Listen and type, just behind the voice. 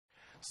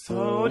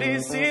So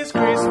this is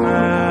Christmas,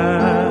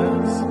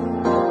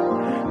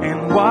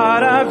 and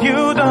what have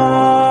you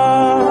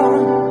done?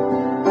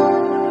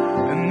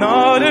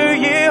 Another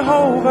year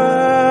over,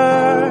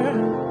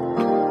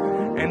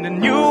 and a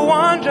new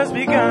one just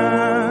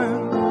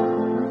begun.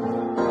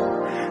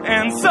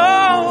 And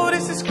so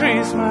this is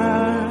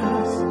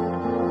Christmas,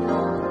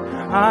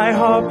 I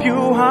hope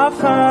you have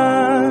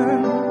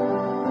fun,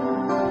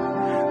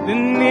 the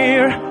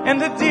near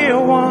and the dear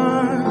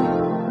one,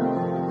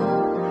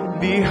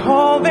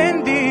 behold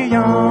and the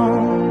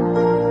young.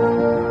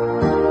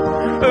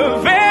 A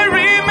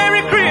very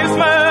Merry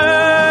Christmas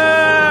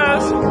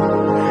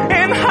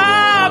and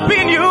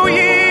Happy New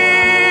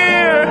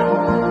Year,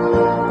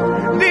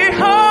 the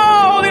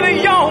old and the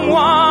young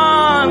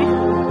one,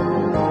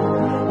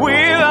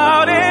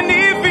 without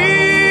any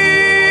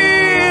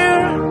fear.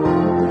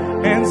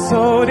 And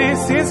so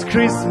this is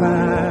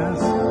Christmas,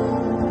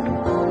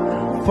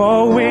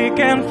 for weak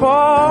and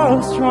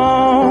for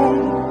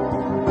strong,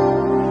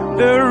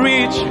 the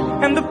rich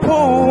and the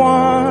poor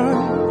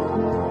one.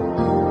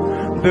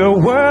 The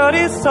world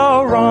is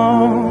so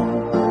wrong.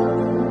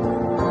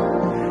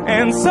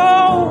 And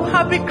so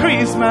happy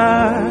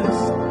Christmas,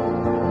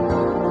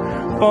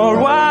 for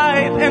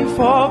white and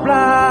for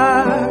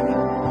black,